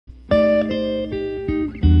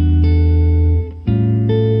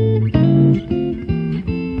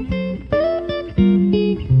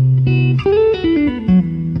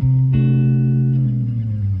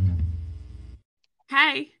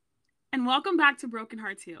Welcome back to Broken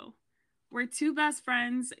Hearts Heal. We're two best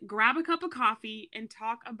friends, grab a cup of coffee, and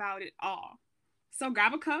talk about it all. So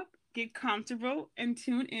grab a cup, get comfortable, and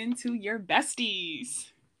tune in to your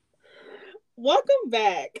besties. Welcome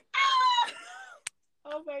back.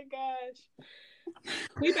 Oh my gosh.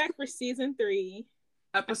 We back for season 3.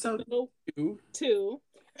 Episode 2.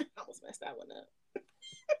 I almost messed that one up.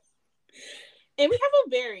 And we have a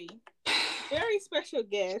very, very special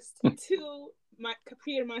guest to my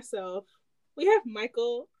Capri and myself. We have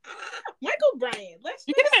Michael Bryan.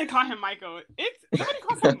 You can even call him Michael. Nobody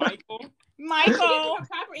calls him Michael. Michael. A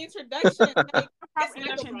proper introduction.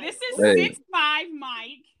 This is 6'5"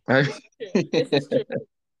 Mike. This is true.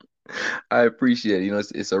 I appreciate it. You know,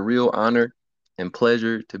 it's a real honor and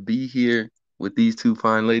pleasure to be here with these two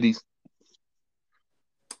fine ladies.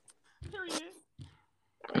 Period.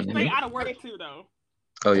 Stay out of work too, though.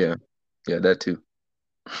 Oh yeah, that too.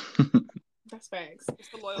 That's facts. It's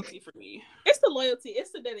the loyalty for me. It's the loyalty.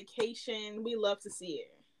 It's the dedication. We love to see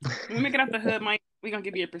it. When we make it out the hood, Mike, we're gonna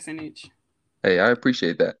give you a percentage. Hey, I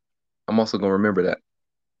appreciate that. I'm also gonna remember that.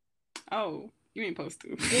 Oh, you ain't supposed to.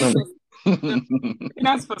 You're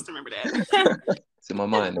not supposed to remember that. It's in my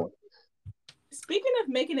mind though. Speaking of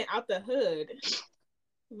making it out the hood,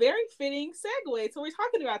 very fitting segue to what we're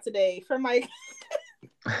talking about today for Mike.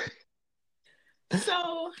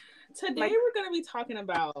 So today we're going to be talking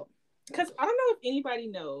about, because I don't know if anybody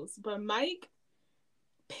knows, but Mike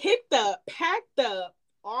packed up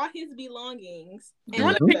all his belongings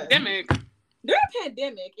during the pandemic. During the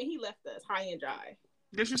pandemic, and he left us high and dry.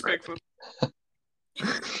 Disrespectful.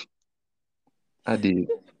 I did.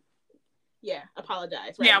 Yeah,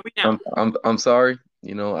 apologize. Right? Yeah, we know. I'm sorry.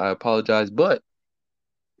 You know, I apologize, but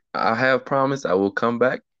I have promised I will come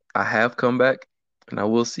back. I have come back, and I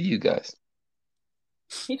will see you guys.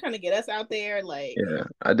 He's trying to get us out there, like. Yeah,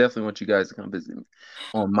 I definitely want you guys to come visit me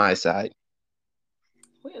on my side.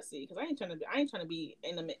 We'll see, because I ain't trying to be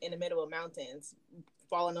in the middle of mountains,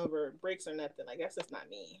 falling over bricks or nothing. Like, that's just not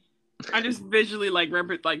me. I just visually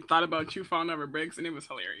thought about you falling over bricks, and it was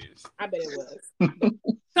hilarious. I bet it was.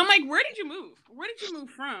 So I'm like, where did you move? Where did you move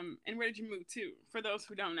from, and where did you move to? For those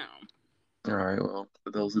who don't know. All right. Well,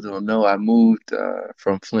 for those who don't know, I moved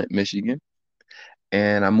from Flint, Michigan,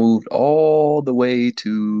 and I moved all the way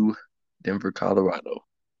to Denver, Colorado.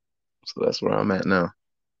 So that's where I'm at now.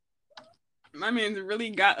 My man really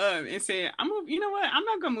got up and said, you know what? I'm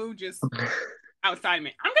not going to move just outside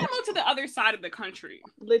me. I'm going to move to the other side of the country.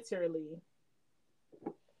 Literally.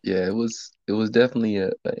 Yeah, it was definitely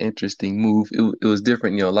an interesting move. It was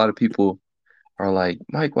different. You know, a lot of people are like,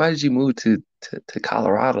 Mike, why did you move to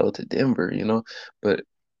Colorado, to Denver, you know? But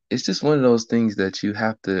it's just one of those things that you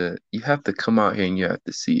have to come out here and you have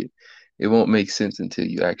to see it. It won't make sense until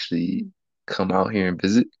you actually come out here and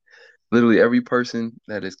visit. Literally every person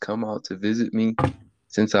that has come out to visit me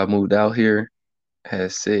since I moved out here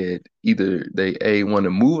has said either they want to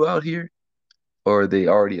move out here or they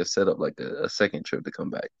already have set up like a second trip to come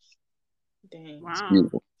back. Dang. Wow. It's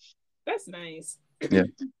beautiful. That's nice. Yeah.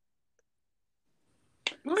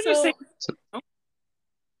 What would you say?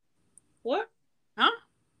 What? Huh?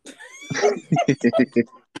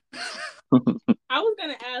 I was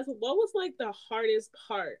gonna ask, what was like the hardest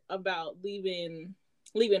part about leaving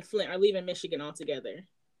Flint or leaving Michigan altogether?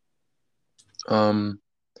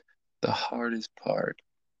 The hardest part.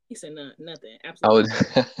 He said nothing. Absolutely.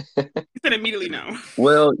 He said immediately no.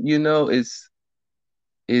 Well, you know, it's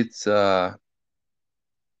from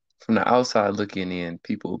the outside looking in,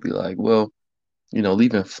 people will be like, well, you know,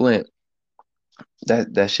 leaving Flint,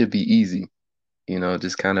 that should be easy. You know,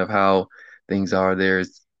 just kind of how things are there.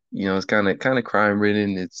 It's, you know, it's kind of crime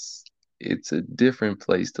ridden. It's a different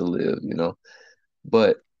place to live, you know.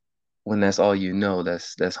 But when that's all you know,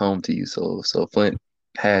 that's home to you. So Flint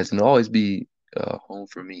has and will always be home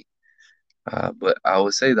for me. But I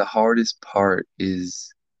would say the hardest part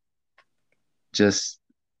is just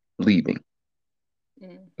leaving,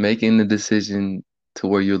 making the decision to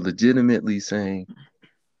where you're legitimately saying,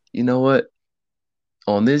 you know what,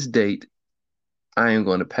 on this date, I am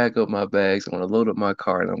going to pack up my bags, I'm going to load up my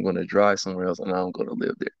car, and I'm going to drive somewhere else, and I'm going to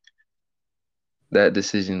live there. That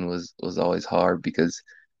decision was always hard because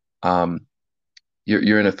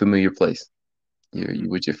you're in a familiar place. You're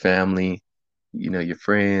with your family, you know, your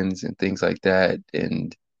friends and things like that,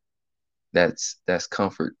 and that's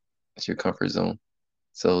comfort. It's your comfort zone.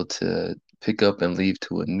 So to pick up and leave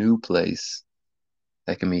to a new place,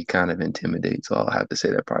 that can be kind of intimidating. So I'll have to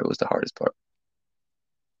say that probably was the hardest part.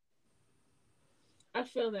 I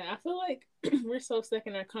feel that. I feel like we're so stuck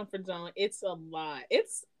in our comfort zone. It's a lot.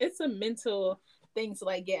 It's a mental thing to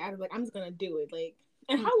like get out of. Like, I'm just gonna do it. Like,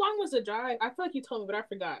 and how long was the drive? I feel like you told me, but I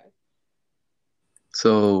forgot.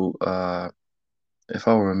 So, if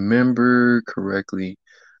I remember correctly,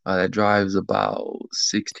 that drive's about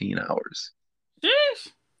 16 hours.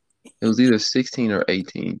 Sheesh. It was either 16 or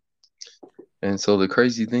 18. And so the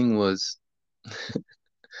crazy thing was,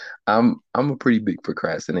 I'm a pretty big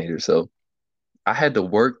procrastinator. So I had to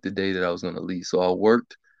work the day that I was going to leave. So I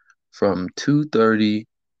worked from 2:30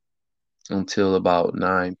 until about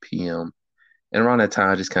 9 p.m. And around that time,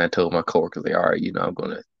 I just kind of told my coworkers, like, all right, I'm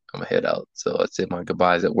gonna head out. So I said my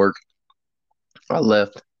goodbyes at work. I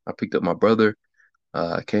left. I picked up my brother.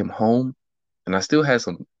 I came home, and I still had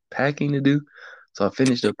some packing to do. So I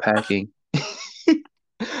finished up packing.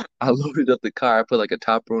 I loaded up the car. I put like a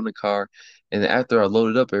topper on the car, and then after I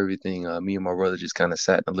loaded up everything, me and my brother just kind of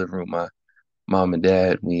sat in the living room. My mom and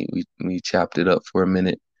dad, we chopped it up for a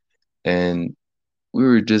minute, and we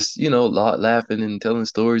were just, laughing and telling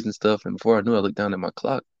stories and stuff. And before I knew it, I looked down at my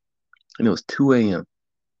clock, and it was 2 a.m.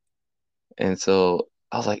 And so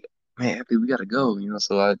I was like, man, babe, we gotta go,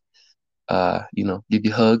 So I, give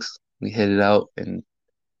you hugs. We headed out, and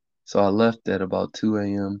so I left at about 2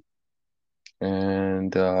 a.m.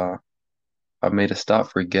 and I made a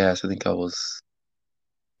stop for gas. I think I was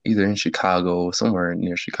either in Chicago or somewhere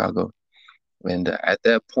near Chicago. And at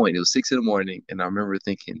that point, it was 6 in the morning, and I remember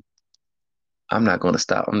thinking, I'm not going to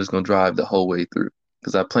stop. I'm just going to drive the whole way through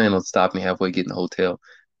because I planned on stopping halfway, getting the hotel.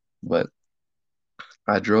 But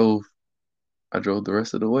I drove, I drove the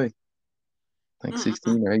rest of the way, like Mm-mm.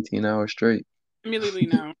 16 or 18 hours straight. Immediately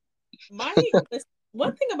no. Mike,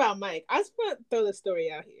 one thing about Mike, I just want to throw the story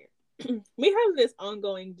out here. We have this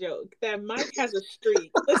ongoing joke that Mike has a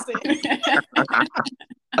streak. Listen,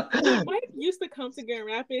 when Mike used to come to Grand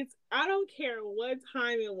Rapids, I don't care what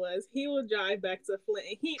time it was, he would drive back to Flint,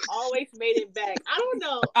 and he always made it back. I don't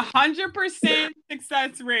know. 100%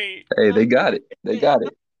 success rate. Hey, they got it. They got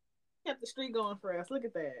it. Kept the streak going for us. Look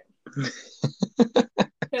at that.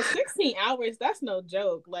 Because 16 hours, that's no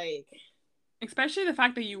joke. Like, Especially the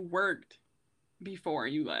fact that you worked before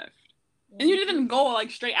you left. And you didn't go like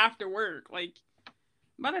straight after work. Like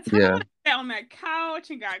by the time Yeah. I sat on that couch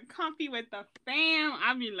and got comfy with the fam,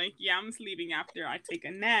 I'd be like, yeah, I'm sleeping after I take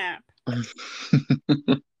a nap.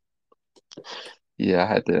 Yeah, I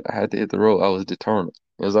had to hit the road. I was determined.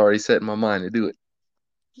 I was already set in my mind to do it.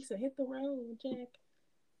 he said, hit the road, Jack.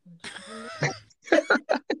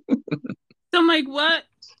 So I'm like, what?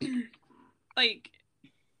 Like,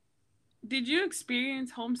 did you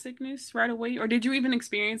experience homesickness right away? Or did you even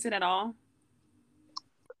experience it at all?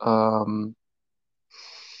 Um,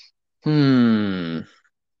 hmm,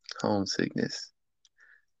 homesickness.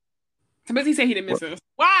 Somebody say he didn't miss us. It was,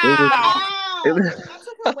 Wow. it Wow! was, That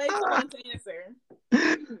took him way too long to answer.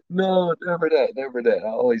 no, never that, never that. I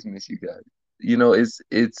always miss you guys.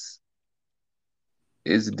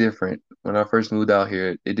 It's different. When I first moved out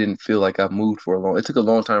here, it didn't feel like I moved for a long. It took a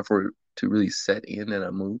long time for it to really set in that I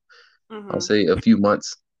moved. I'll Mm-hmm. say a few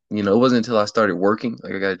months. It wasn't until I started working,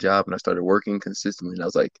 like I got a job and I started working consistently, and I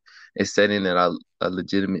was like, it set in that I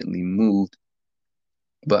legitimately moved.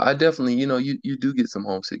 But I definitely, you do get some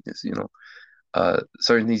homesickness,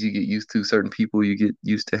 certain things you get used to, certain people you get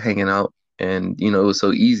used to hanging out. And, it was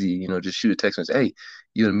so easy, just shoot a text message, hey,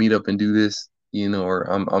 you want to meet up and do this, or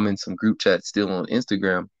I'm in some group chat still on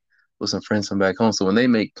Instagram with some friends from back home. So when they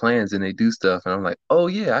make plans and they do stuff, and I'm like, oh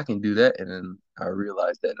yeah, I can do that. And then I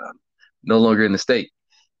realize that I'm no longer in the state.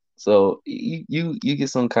 So you get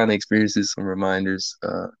some kind of experiences, some reminders,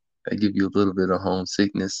 that give you a little bit of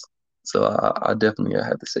homesickness. So I definitely I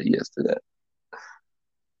have to say yes to that.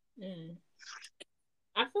 Mm.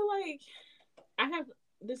 I feel like I have,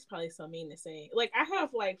 this is probably so mean to say. Like, I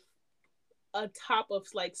have like a top of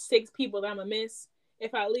like 6 people that I'm gonna miss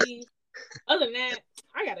if I leave. Other than that,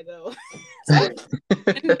 I gotta go.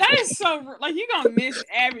 And that is so like you're gonna miss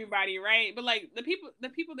everybody, right? But like the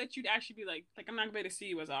people that you'd actually be like I'm not gonna be able to see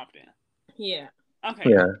you as often. Yeah. Okay.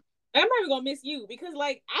 Yeah. I'm not even gonna miss you because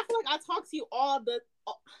like I feel like I talk to you oh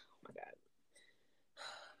my god.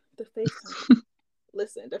 The FaceTime.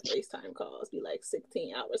 Listen, the FaceTime calls be like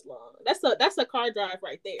 16 hours long. That's a car drive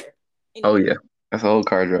right there. Oh Anyway. yeah, that's a whole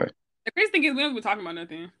car drive. The crazy thing is we don't be talking about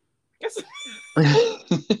nothing.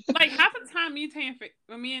 Like half the time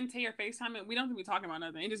when me and Tay are FaceTiming, we don't even be talking about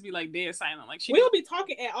nothing. It just be like dead silent. Like we don't be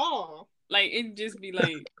talking at all. Like it just be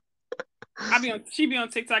like she be on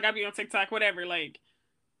TikTok, I be on TikTok, whatever. Like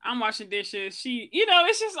I'm washing dishes. She,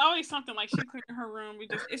 it's just always something like she cleaning her room.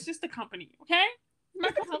 It's just the company, okay? My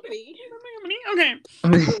company. Okay.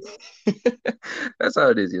 That's how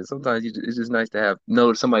it is. Yeah. Sometimes it's just nice to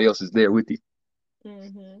know somebody else is there with you.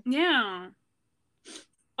 Mm-hmm. Yeah.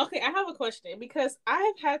 Okay, I have a question because I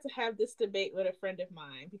have had to have this debate with a friend of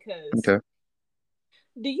mine because Okay.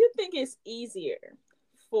 Do you think it's easier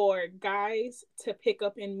for guys to pick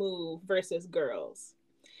up and move versus girls?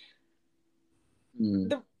 Mm,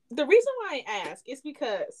 The reason why I ask is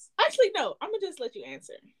because actually no, I'm gonna just let you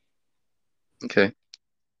answer. okay.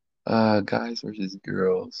 Guys versus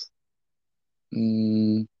girls.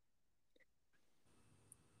 Mm,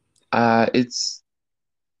 it's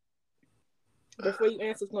Before you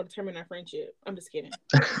answer, it's gonna determine our friendship. I'm just kidding.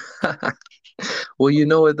 well, you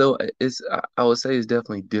know what though? I would say it's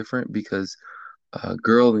definitely different because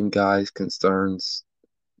girl and guys concerns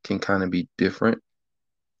can kind of be different.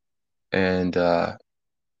 And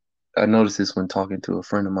I noticed this when talking to a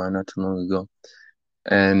friend of mine not too long ago.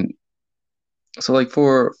 And so like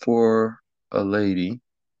for a lady,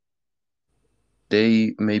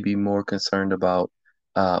 they may be more concerned about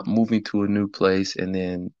moving to a new place and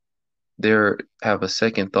then they're have a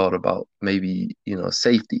second thought about maybe,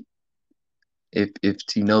 safety. If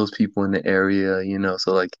she knows people in the area,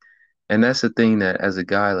 so like and that's the thing that as a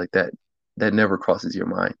guy like that never crosses your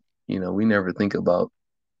mind. We never think about,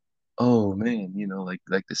 oh man,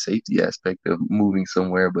 like the safety aspect of moving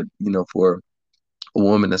somewhere, but for a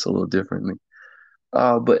woman that's a little differently.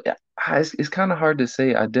 But it's kind of hard to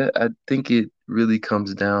say. I think it really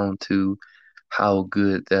comes down to how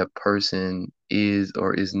good that person is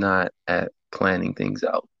or is not at planning things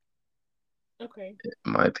out. Okay.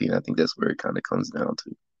 In my opinion, I think that's where it kind of comes down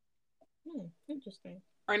to. Interesting.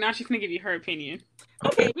 All right, now she's gonna give you her opinion.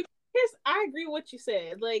 Okay. Okay, because I agree with what you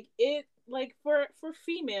said. Like it, like for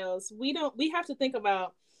females, we have to think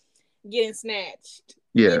about getting snatched,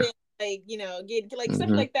 Yeah. getting like get like stuff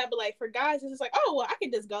Hmm. like that. But like for guys, it's just like, oh well, I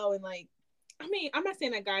can just go and like. I mean, I'm not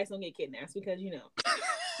saying that guys don't get kidnapped because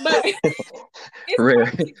but it's Rare.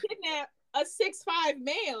 harder to kidnap a 6'5"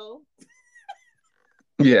 male,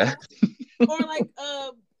 you Yeah. know, or like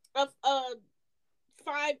a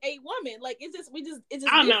 5'8" woman. Like it's just it's I just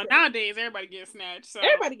don't know. different. Nowadays, everybody gets snatched. So,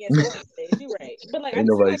 Everybody gets snatched nowadays. You're right, but like I Ain't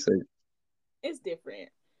just feel nobody like safe. it's different.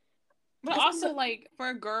 but Cause also like for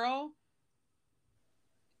a girl,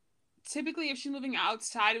 typically if she's moving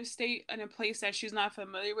outside of state in a place that she's not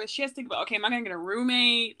familiar with, she has to think about, okay, am I gonna get a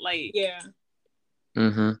roommate? Like yeah,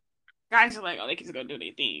 Hmm. guys are like, oh, they can just go do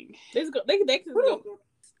their thing. they can Woo. go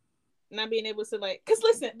not being able to like. Cause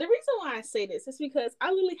listen, the reason why I say this is because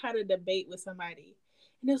I literally had a debate with somebody,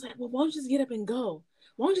 and it was like, well, why don't you just get up and go?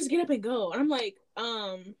 Why don't you just get up and go? And I'm like,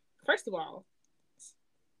 first of all,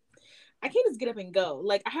 I can't just get up and go.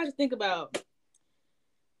 Like I had to think about,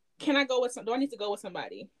 can I go with some? Do I need to go with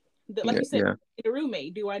somebody? Like Yeah, you said, yeah. a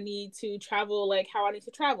roommate. Do I need to travel? Like how I need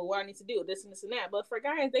to travel? What I need to do? This and this and that. But for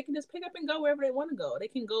guys, they can just pick up and go wherever they want to go. They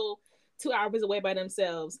can go 2 hours away by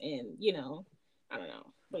themselves, and I don't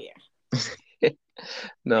know. But yeah,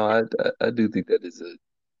 No, I do think that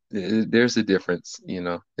there's a difference,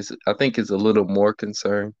 I think it's a little more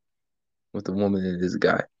concern with a woman than it is a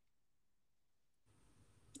guy.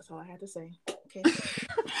 that's all I had to say. Okay.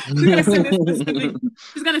 She's gonna send this specific.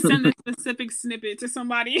 She's gonna send this specific snippet to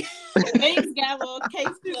somebody. Thanks, Gavel. Case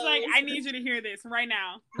She's like, I closed. need you to hear this right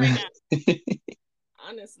now, right now.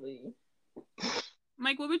 Honestly.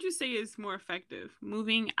 Mike, what would you say is more effective?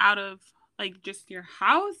 Moving out of like just your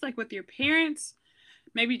house, like with your parents,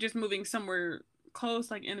 maybe just moving somewhere close,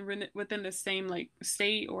 like in within the same like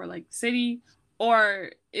state or like city,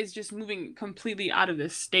 or is just moving completely out of the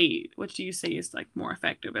state? What do you say is like more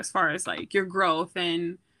effective as far as like your growth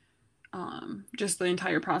and just the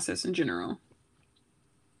entire process in general?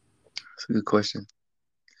 That's a good question.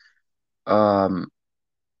 Um,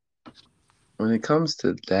 when it comes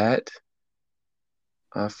to that,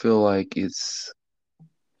 I feel like it's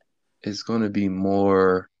going to be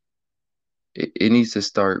more. It needs to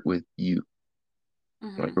start with you,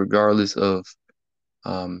 like Mm-hmm. regardless of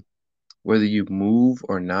um whether you move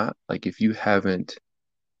or not. Like if you haven't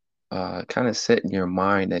kind of set in your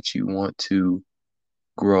mind that you want to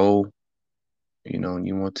grow, and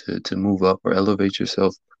you want to move up or elevate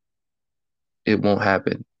yourself, it won't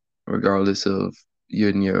happen, regardless of you're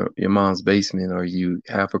in your mom's basement or you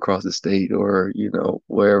half across the state or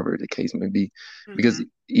wherever the case may be. Because Mm-hmm.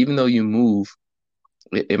 even though you move,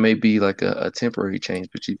 it may be like a temporary change,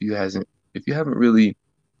 but if you haven't really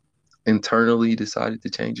internally decided to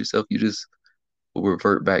change yourself, you just will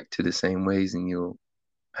revert back to the same ways and you'll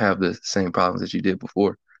have the same problems that you did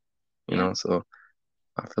before, Yeah. so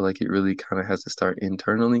I feel like it really kind of has to start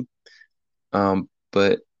internally.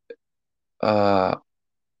 But uh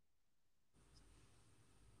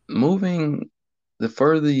moving the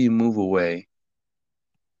further you move away,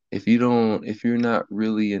 if you're not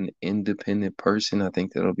really an independent person, I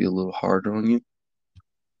think that'll be a little harder on you.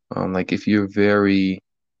 Like if you're very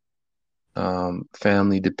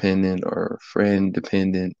family dependent or friend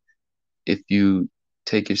dependent. If you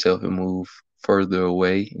take yourself and move further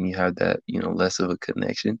away and you have that, less of a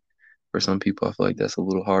connection. For some people, I feel like that's a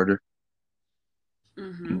little harder,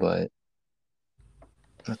 Mm-hmm. but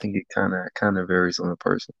I think it kind of varies on the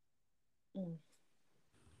person. Mm.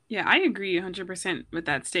 Yeah, I agree 100% with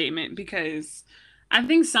that statement because I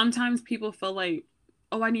think sometimes people feel like,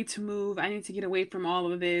 oh, I need to move. I need to get away from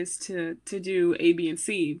all of this to do A, B, and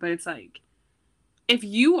C. But it's like if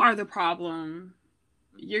you are the problem,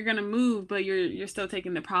 you're gonna move, but you're still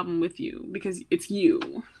taking the problem with you because it's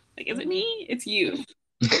you. Like, is it Mhm. me? It's you.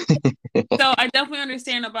 So I definitely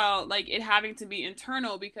understand about like it having to be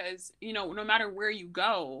internal because, no matter where you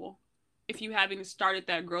go, if you haven't started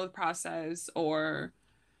that growth process or,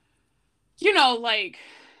 like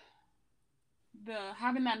the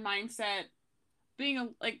having that mindset,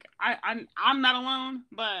 being like I'm not alone,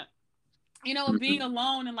 but being Mhm.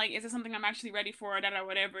 alone and like, is it something I'm actually ready for, or that or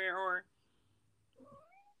whatever, or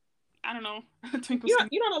I don't know. Twinkle skin.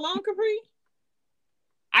 You're not alone, Capri.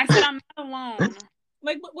 I said I'm not alone.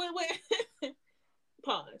 Like, wait.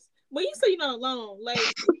 Pause. When you say you're not alone,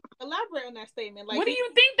 like, elaborate on that statement. What Like, do you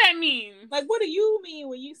think that means? like, what do you mean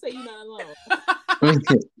when you say you're not alone?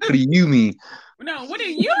 What do you mean? No, what do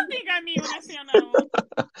you think I mean when I say I'm not alone?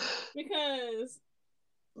 Because,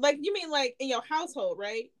 like, you mean like in your household,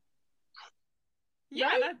 right? Yeah,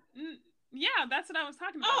 Right? yeah, that's what I was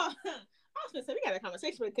talking about. Oh, I was gonna say we got a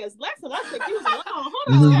conversation because last time I checked, you was alone.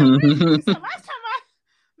 Excuse Hold on. me. So last time I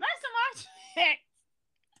checked,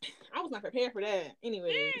 I was not prepared for that.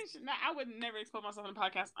 Anyways, I would never expose myself on a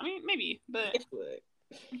podcast. I mean, maybe, but yes, you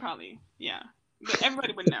would. probably, yeah. But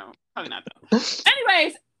everybody would know. Probably not though.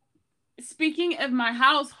 Anyways, speaking of my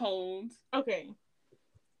household, Okay.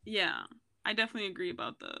 yeah, I definitely agree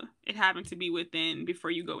about it having to be within before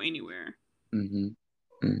you go anywhere. hmm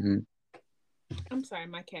hmm I'm sorry,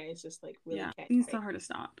 my cat is just like really Yeah, cat. it's so hard to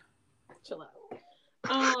stop. Chill out.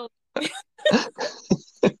 Um.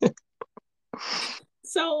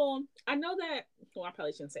 So I know that. Well, I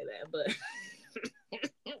probably shouldn't say that, but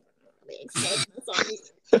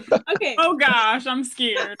okay. Oh gosh, I'm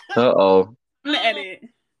scared. Uh-oh. I'm gonna edit.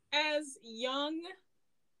 As young,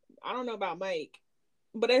 I don't know about Mike,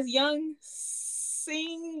 but as young single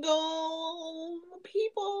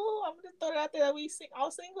people, I'm gonna throw it out there that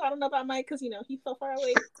all single. I don't know about Mike because he's so far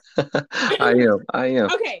away. I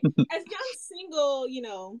am. Okay, as young single,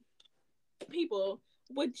 people,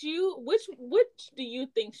 which do you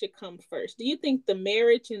think should come first? Do you think the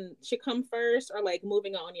marriage should come first, or like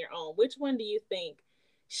moving on your own? Which one do you think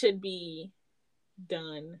should be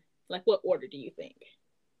done? Like, what order do you think?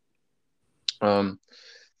 Um,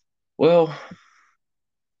 well,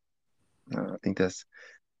 I think it's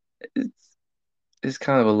it's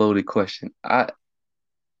kind of a loaded question. I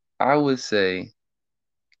would say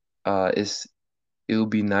it would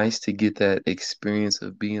be nice to get that experience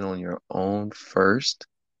of being on your own first.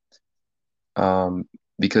 Um,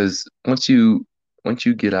 because once you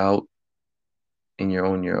get out and you're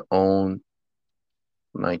on your own,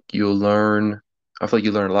 like you'll learn, I feel like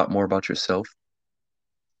you learn a lot more about yourself.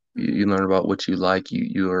 You Mm-hmm. learn about what you like,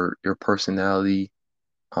 your personality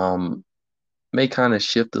may kind of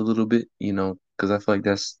shift a little bit, because I feel like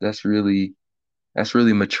that's really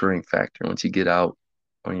maturing factor once you get out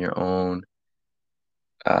on your own.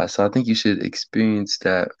 So I think you should experience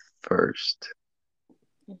that first.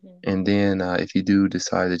 Mm-hmm. And then if you do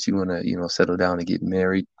decide that you want to, settle down and get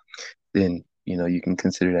married, then, you can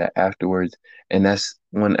consider that afterwards. And that's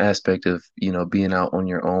one aspect of, being out on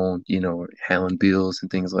your own, handling bills and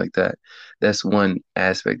things like that. That's one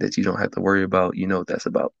aspect that you don't have to worry about. You know what that's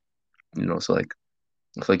about. So like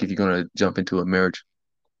it's like if you're gonna jump into a marriage,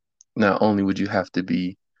 not only would you have to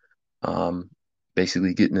be um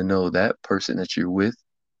basically getting to know that person that you're with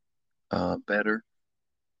better,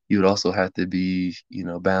 you would also have to be,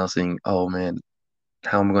 balancing, oh man,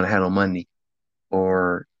 how am I gonna handle money?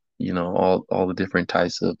 Or all the different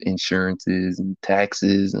types of insurances and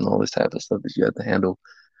taxes and all this type of stuff that you have to handle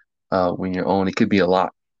when you're on. It could be a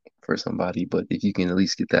lot for somebody, but if you can at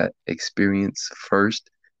least get that experience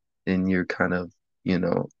first, then you're kind of you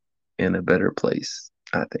know in a better place,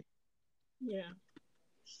 I think. Yeah.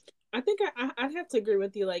 I think I'd have to agree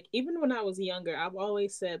with you. Like, even when I was younger, I've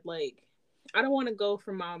always said, like, I don't want to go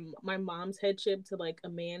from my mom's headship to like a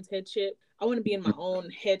man's headship. I want to be in my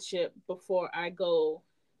own headship before I go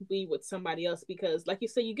be with somebody else, because like you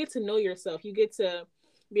said, you get to know yourself. You get to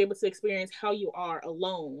be able to experience how you are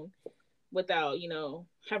alone without,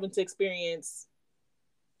 having to experience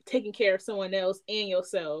taking care of someone else and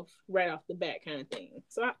yourself right off the bat, kind of thing.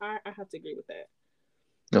 So I have to agree with that.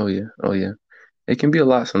 Oh yeah, oh yeah. It can be a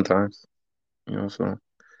lot sometimes. So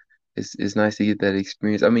it's nice to get that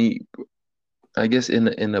experience. I mean, I guess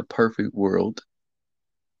in a perfect world,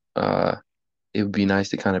 uh, it would be nice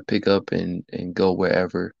to kind of pick up and go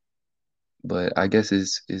wherever. But I guess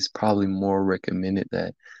it's probably more recommended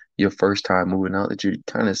that your first time moving out that you're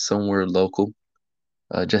kind of somewhere local,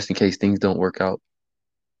 just in case things don't work out.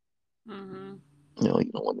 Mm-hmm. You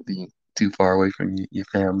don't want to be too far away from your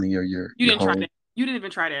family or You your didn't try home. that. You didn't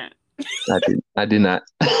even try that. I did not.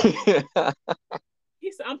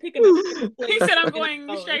 He said, "I'm picking up this He place said, I'm and I'm going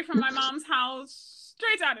going. straight from my mom's house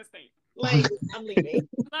straight out of state. Like I'm leaving."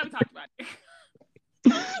 Glad we talked about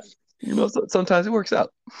it. Sometimes it works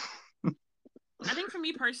out. I think for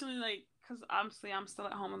me personally, like, because obviously I'm still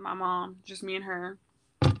at home with my mom, just me and her.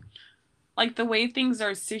 Like, the way things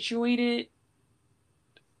are situated,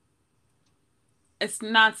 it's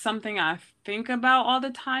not something I think about all the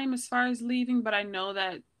time as far as leaving, but I know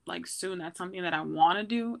that, like, soon that's something that I want to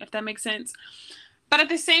do, if that makes sense. But at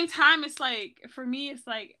the same time, it's like, for me, it's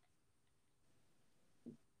like,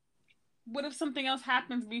 what if something else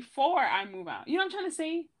happens before I move out? You know what I'm trying to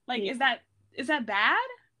say? Like, Yeah. is that bad?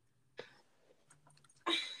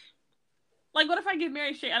 Like, what if I get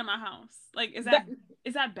married straight out of my house? Like, That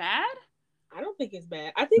is that bad? I don't think it's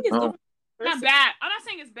bad. I think it's Oh, different Not person. bad. I'm not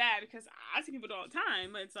saying it's bad because I see people do it all the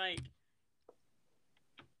time, but it's like,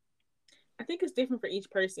 I think it's different for each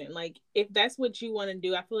person. Like if that's what you want to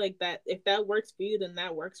do, I feel like that if that works for you, then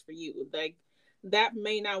that works for you. Like that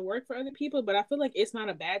may not work for other people, but I feel like it's not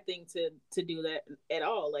a bad thing to do that at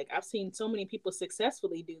all. Like I've seen so many people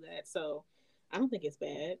successfully do that, so I don't think it's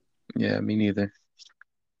bad. yeah, me neither.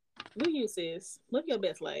 Live you, sis. Live your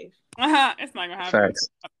best life. it's not gonna happen. Facts.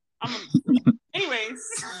 I'm gonna,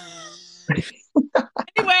 anyways.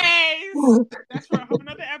 Anyways, that's for a whole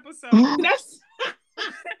nother episode. That's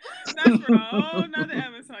That's for a whole nother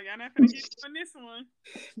episode. Y'all not gonna get on this one.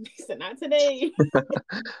 not today.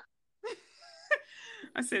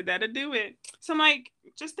 I said that'll do it. So, Mike,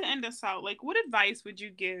 just to end us out, like, what advice would you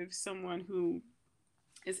give someone who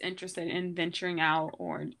is interested in venturing out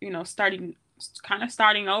or, starting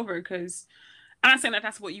over? Because I'm not saying that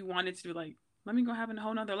that's what you wanted to do. Like, let me go have a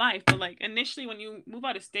whole nother life. But, like, initially, when you move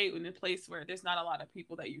out of state in a place where there's not a lot of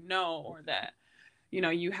people that you know or that,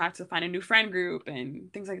 you have to find a new friend group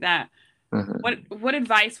and things like that. Mhm. What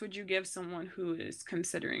advice would you give someone who is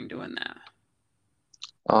considering doing that?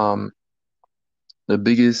 Um, the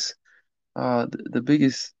biggest the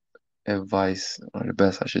biggest advice, or the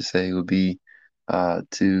best I should say, would be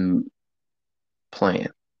to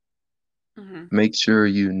plan. Mm-hmm. Make sure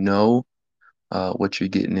you know what you're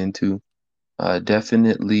getting into.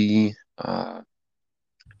 Definitely try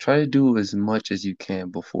to do as much as you can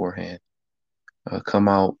beforehand. Come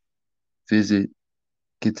out, visit,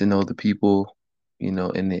 get to know the people, in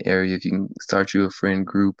the area. If you can start you a friend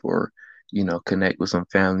group or, connect with some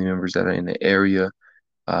family members that are in the area,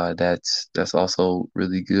 that's also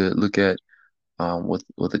really good. Look at what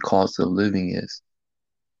the cost of living is.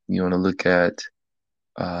 You want to look at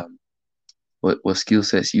um, what skill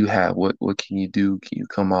sets you have. What can you do? Can you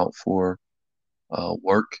come out for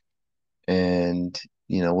work? And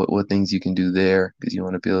what things you can do there because you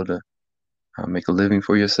want to be able to make a living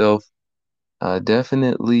for yourself.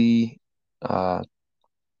 Definitely, uh,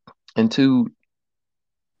 and to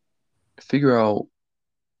figure out,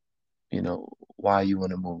 why you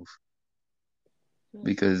want to move.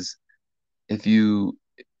 Because if you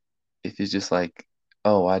if it's just like,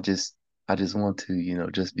 oh, I just want to,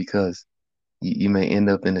 just because you may end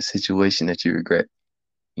up in a situation that you regret.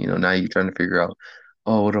 Now you're trying to figure out,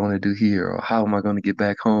 oh, what do I want to do here, or how am I going to get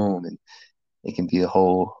back home, and it can be a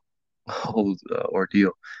whole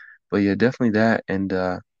ordeal. But yeah, definitely that. And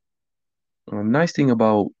nice thing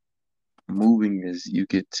about moving is you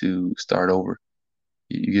get to start over.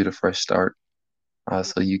 You get a fresh start.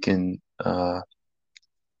 So you can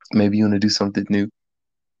maybe you want to do something new.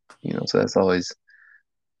 So that's always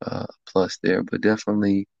a plus there. But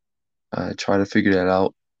definitely try to figure that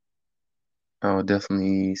out. I would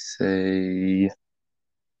definitely say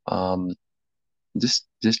um, just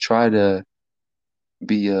try to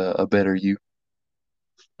be a better you.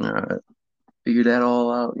 Uh, Figure that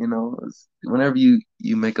all out. Whenever you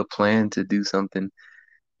make a plan to do something,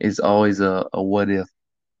 it's always a what if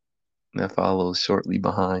that follows shortly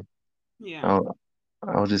behind. Yeah.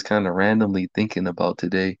 I, I was just kind of randomly thinking about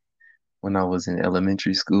today when I was in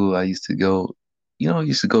elementary school. I used to go, I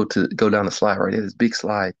used to go down the slide, right? There's this big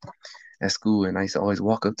slide at school, and I used to always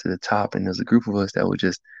walk up to the top, and there's a group of us that would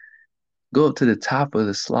just go up to the top of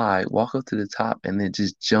the slide, walk up to the top, and then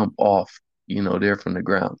just jump off, there from the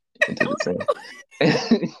ground into the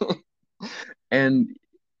sand. And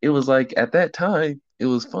it was like at that time, it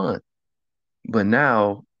was fun. But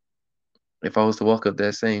now, if I was to walk up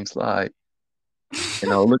that same slide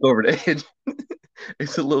and I'll look over the edge,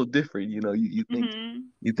 it's a little different. Hmm.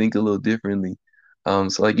 You think a little differently. So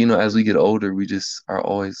like, as we get older, we just are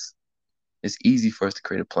always, it's easy for us to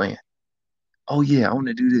create a plan. Oh yeah, I want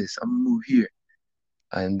to do this. I'm gonna move here.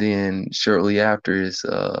 And then shortly after is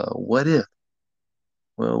what if?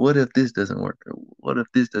 Well, what if this doesn't work? Or what if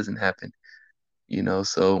this doesn't happen?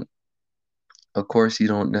 So of course you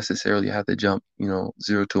don't necessarily have to jump, 0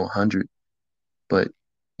 to 100, but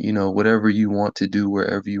whatever you want to do,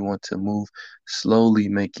 wherever you want to move, slowly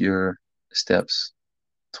make your steps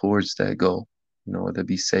towards that goal. Whether it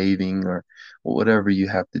be saving or whatever you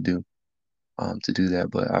have to do that.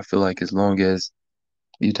 But I feel like as long as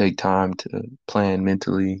you take time to plan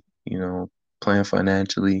mentally, plan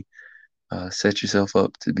financially, set yourself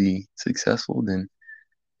up to be successful, then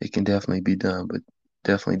it can definitely be done. But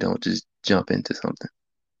definitely don't just jump into something.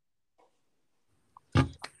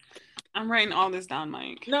 I'm writing all this down,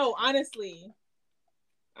 Mike. No, honestly.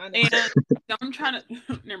 And don't try to.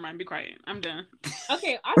 Never mind. Be quiet. I'm done.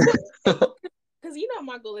 Okay, because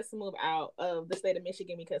my goal is to move out of the state of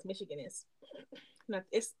Michigan because Michigan is not.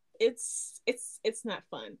 It's not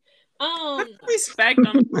fun. Respect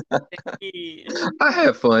on. I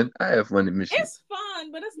have fun. I have fun in Michigan. It's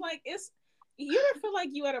fun, but it's like you ever feel like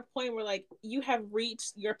you at a point where like you have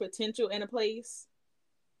reached your potential in a place?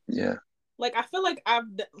 Yeah. Like I feel like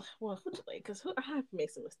because I have made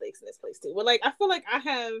some mistakes in this place too. But like I feel like I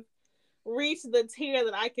have reached the tier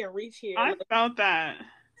that I can reach here. I felt that.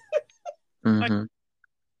 Mm-hmm.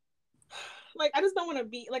 Like I just don't want to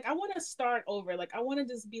be like I want to start over. Like I want to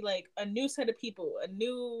just be like a new set of people, a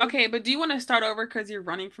new. Okay, but do you want to start over because you're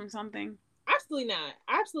running from something? Absolutely not.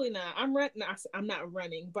 Absolutely not. I'm not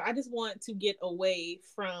running, but I just want to get away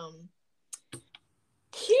from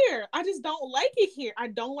here. I just don't like it here. I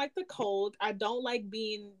don't like the cold. I don't like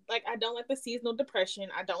being like I don't like the seasonal depression.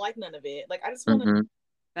 I don't like none of it. Like I just want to. Mm-hmm.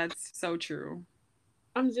 That's so true.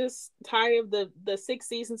 I'm just tired of the 6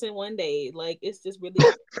 seasons in one day. Like it's just really.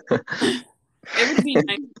 It would be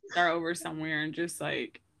nice to start over somewhere and just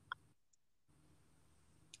like.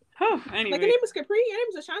 Oh, anyway. Like your name is Capri, your name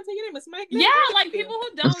is Ashante, your name is Mike. Yeah, like people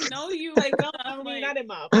who don't know you, like don't know me, not in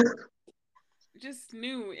my. Just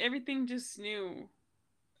new. Everything just new.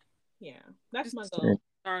 Yeah, that's just my goal.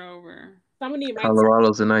 Start over.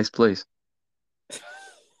 Colorado's a nice place.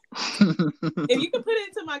 If you can put it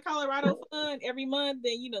into my Colorado fund every month,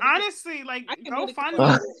 then honestly, like I can go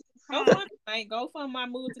fund my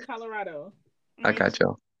move to Colorado. I got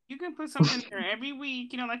y'all. You can put something there every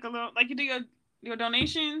week. Like a little, like you do your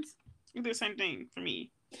donations. You do the same thing for me.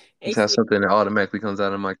 Just have something that automatically comes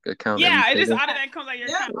out of my account. Yeah, it just automatically comes out of your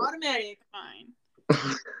account. Automatic. Fine.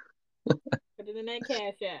 Put it in that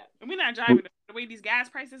cash app. We're not driving the way these gas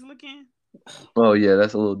prices looking. Oh yeah,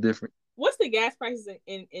 that's a little different. What's the gas prices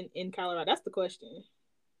in Colorado? That's the question.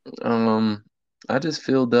 I just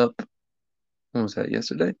filled up. When was that?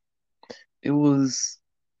 Yesterday? It was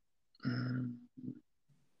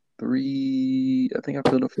 3. I think I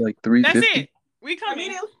filled up for like 350. That's it. We come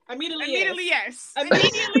immediately. Yes.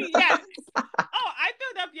 Immediately yes. Oh, I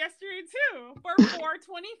filled up yesterday too for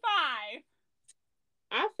 $4.25.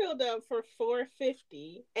 I filled up for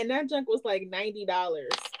 $4.50, and that junk was like $90.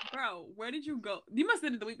 Bro, where did you go? You must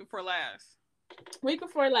have did it the week before last. Week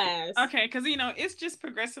before last. Okay, because it's just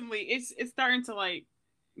progressively. It's starting to like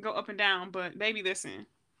go up and down. But baby, listen.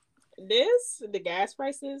 The gas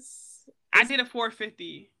prices. I did a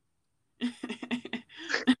 $4.50.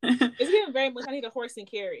 It's getting very much. I need a horse and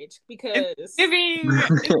carriage because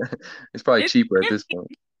it's probably cheaper at this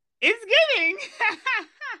point. It's giving.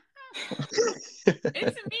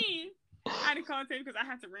 It's me. I had to call Taylor because I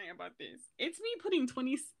had to rant about this. It's me putting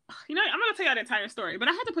 20. I'm gonna tell you the entire story, but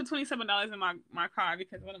I had to put $27 in my car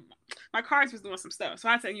because one of my cards was doing some stuff, so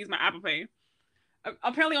I had to use my Apple Pay.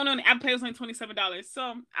 Apparently, only on the Apple Pay was only $27, so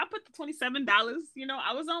I put the $27.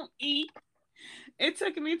 I was on E. It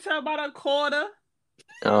took me to about a quarter.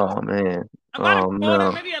 Oh man! About a quarter,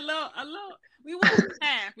 no. Maybe a little. We wasn't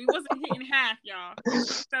half. We wasn't hitting half, y'all.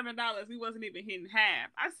 $7. We wasn't even hitting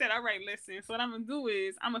half. I said, all right, listen. So what I'm gonna do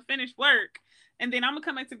is I'm gonna finish work, and then I'm gonna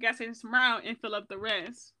come back to the gas station tomorrow and fill up the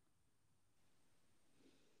rest.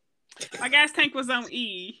 My gas tank was on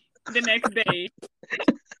E the next day.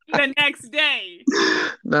 The next day.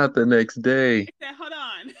 Not the next day. I said, hold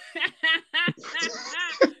on.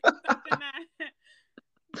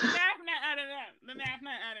 The math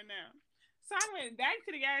not adding up. So I went back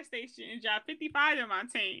to the gas station and dropped $55 in my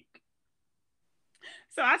tank.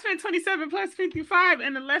 So I spent $27 plus $55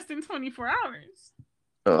 in less than 24 hours.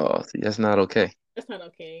 Oh, see, that's not okay. That's not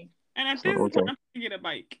okay. And at this point, I'm going to get a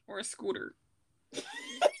bike or a scooter.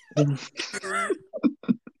 You know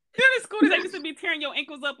the scooters that used to be tearing your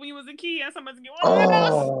ankles up when you was a kid? I'm about to get one of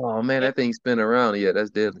those. Oh man, that thing spin around. Yeah, that's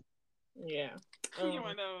deadly. Yeah. Get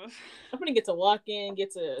one of those. I'm gonna get to walking,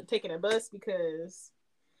 get to taking a bus because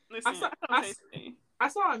Listen, I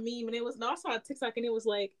saw a meme and I saw a TikTok and it was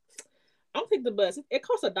like, I'll take the bus. It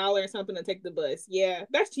costs $1 or something to take the bus. Yeah,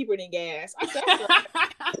 that's cheaper than gas. I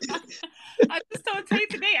just told Tay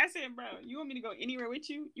today, I said, bro, you want me to go anywhere with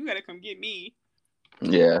you? You gotta come get me.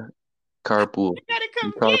 Yeah. Carpool. You gotta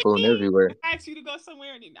come carpooling get me. everywhere. If I ask you to go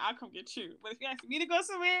somewhere, then I'll come get you. But if you ask me to go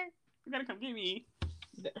somewhere, you gotta come get me.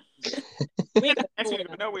 We ain't ask me to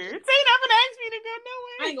go nowhere. Tay not gonna ask me to go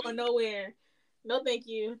nowhere. I ain't going nowhere. No, thank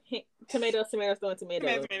you. Tomatoes, tomatoes,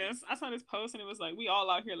 tomatoes. I saw this post and it was like, we all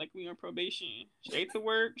out here like we on probation. Straight to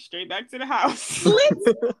work, straight back to the house. Can't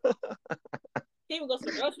even go to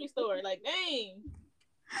the grocery store. Like, dang.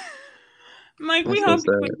 Like, we hope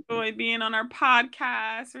you enjoyed being on our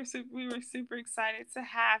podcast. We were super excited to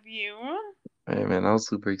have you. Hey, man, I was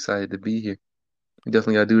super excited to be here. We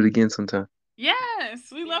definitely got to do it again sometime.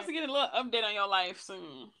 Yes, we love to get a little update on your life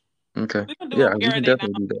soon. Okay. We can definitely do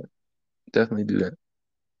that. Definitely do that.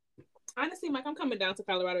 Honestly, Mike, I'm coming down to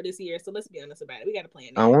Colorado this year, so let's be honest about it. We got a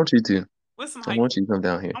plan. I want you to. With some hiking. I want you to come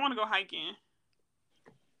down here. I want to go hiking.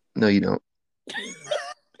 No, you don't. He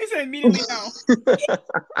said immediately no.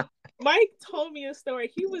 Mike told me a story.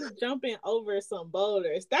 He was jumping over some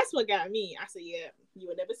boulders. That's what got me. I said, yeah, you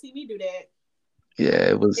would never see me do that.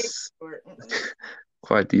 Yeah, it was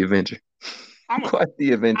quite the adventure. Quite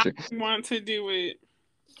the adventure. I want to do it.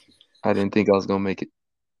 I didn't think I was going to make it.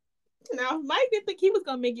 No, Mike didn't think he was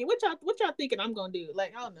gonna make it. What y'all thinking I'm gonna do?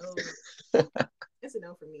 Like, I don't know. It's a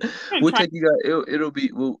no for me. We'll take you guys.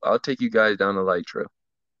 I'll take you guys down the light trail.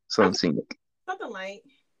 Something scenic. Something light.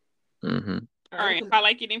 Mm-hmm. All right. If I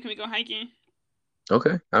like it, then can we go hiking?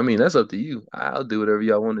 Okay. I mean, that's up to you. I'll do whatever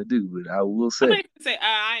y'all want to do, but I will say.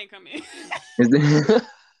 I ain't coming.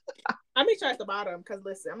 I'll make sure at the bottom because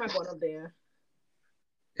listen, I'm not going up there.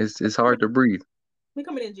 It's hard to breathe. We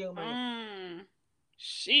coming in June, man.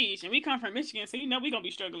 Sheesh, and we come from Michigan, so you know we gonna be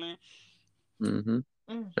struggling.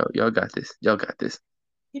 Y'all got this. Y'all got this.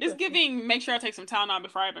 It's giving. Make sure I take some Tylenol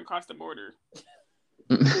before I even cross the border.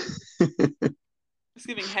 It's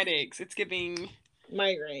giving headaches. It's giving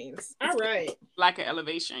migraines. All right. Lack of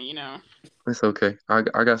elevation, you know. It's okay. I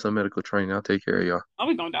got some medical training. I'll take care of y'all. Oh,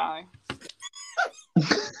 we gonna die.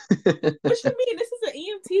 What you mean? This is an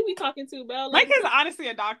EMT we talking to, bro. Mike is honestly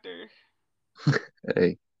a doctor.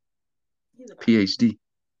 Hey. PhD.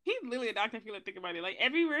 He's literally a doctor if you think about it. Like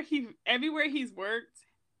everywhere he's worked.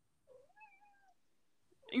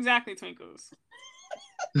 Exactly, Twinkles.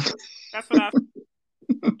 That's what I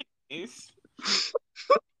is.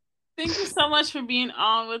 Thank you so much for being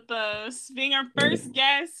on with us. Being our first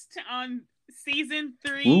guest on season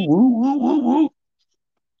 3. Woo woo woo woo woo.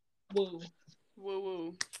 Woo. Woo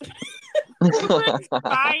woo. Super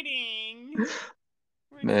exciting.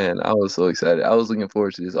 Man, I was so excited. I was looking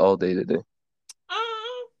forward to this all day today.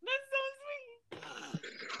 Oh, that's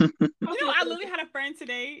so sweet. You know, I literally had a friend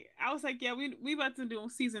today. I was like, yeah, we about to do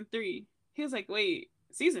season 3. He was like, wait,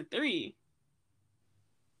 season 3?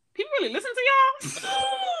 People really listen to y'all?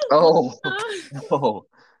 Oh. Oh.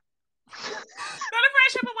 Not a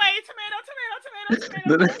friendship away. Tomatoes.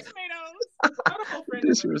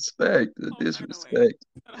 Disrespect.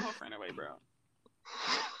 Not a whole friend away, bro.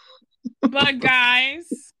 But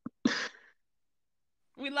guys,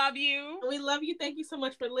 we love you. We love you. Thank you so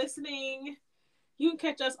much for listening. You can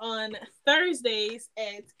catch us on Thursdays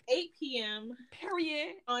at 8 p.m.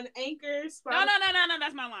 Period. On Anchor. No.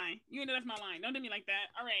 That's my line. You know that's my line. Don't do me like that.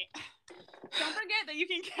 All right. Don't forget that you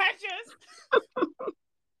can catch us.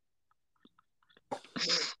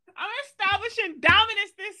 I'm establishing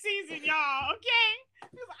dominance this season, y'all. Okay?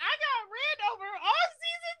 Because I got ran over all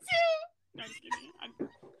season 2. No, I'm just kidding.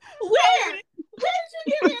 Where did you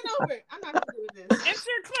get ran over? I'm not gonna do this.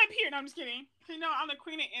 Insert clip here. No, I'm just kidding. You know, I'm the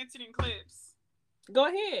queen of inserting clips. Go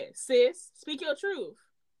ahead, sis. Speak your truth.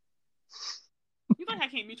 You like I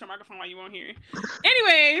can't mute your microphone while you won't hear.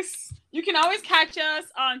 Anyways, you can always catch us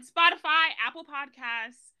on Spotify, Apple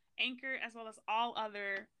Podcasts, Anchor, as well as all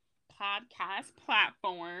other podcast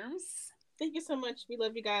platforms. Thank you so much. We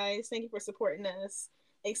love you guys. Thank you for supporting us.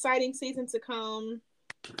 Exciting season to come.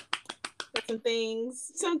 Got some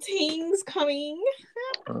things coming.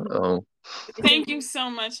 Uh-oh. Thank you so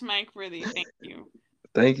much, Mike. Really, thank you.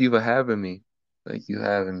 Thank you for having me. Thank you for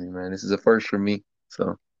having me, man. This is a first for me,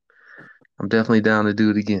 so I'm definitely down to do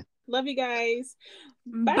it again. Love you guys.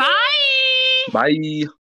 Bye. Bye.